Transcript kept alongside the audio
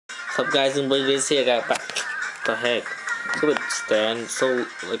Sup guys, INGBOLIgritz here. I got back. The heck? Stupid stand. So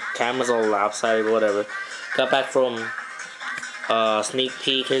like camera's all lopsided, whatever. Got back from sneak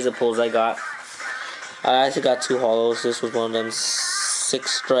peek. Here's the pulls I got. I actually got 2 holos. This was one of them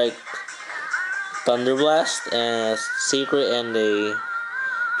 6-strike Thunder Blast and a secret and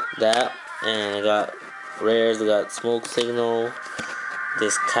that. And I got rares. I got smoke signal,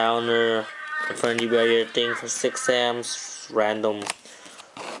 this counter, infernity barrier thing for 6 Sams, random.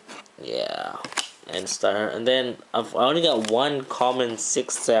 Yeah, and start. And then I only got 1 common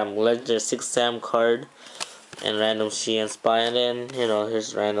 6 Sam, legendary 6 Sam card, and random She and Spy. And then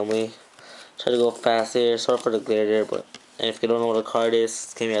here's randomly. Try to go fast here. Sorry for the glare there, but if you don't know what a card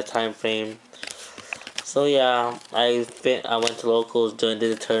is, give me a time frame. So yeah, I went to locals, joined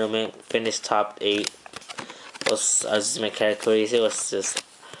the tournament, finished top 8. I was just my character. It was just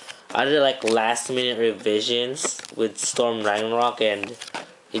I did like last minute revisions with Storm Ragnarok, and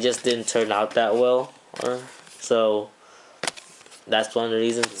it just didn't turn out that well. So that's one of the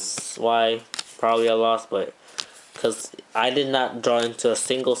reasons why probably I lost, but because I did not draw into a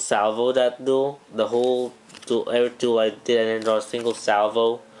single salvo that duel. The whole duel, every duel I did, I didn't draw a single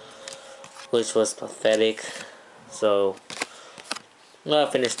salvo, which was pathetic. So I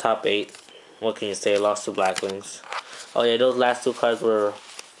finished top 8. What can you say? I lost to Blacklings. Oh yeah, those last 2 cards were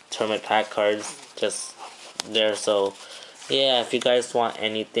tournament pack cards, just there. So yeah, if you guys want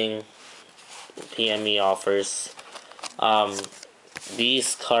anything, PM me offers.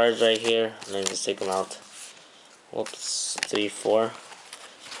 These cards right here, let me just take them out. Whoops, 3, 4.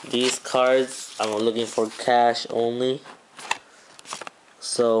 These cards, I'm looking for cash only.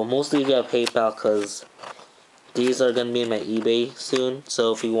 So mostly via PayPal, because these are gonna be in my eBay soon.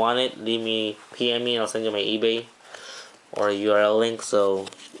 So if you want it, leave me, PM me, and I'll send you my eBay or a URL link, so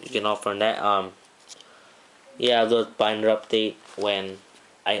you can offer on that. Yeah, I'll do a binder update when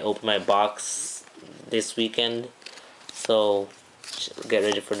I open my box this weekend, so get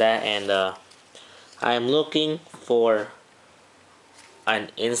ready for that. And I'm looking for an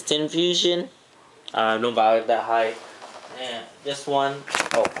instant fusion. No value that high. And this one,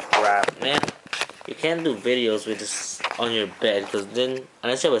 oh crap, man! You can't do videos with this on your bed, because then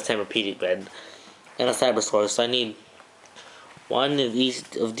unless you have a Tempur-Pedic bed and a Cyber Saurus. So I need one of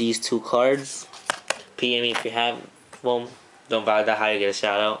these 2 cards. PM me if you have them. Don't value that high, you get a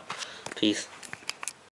shout out. Peace.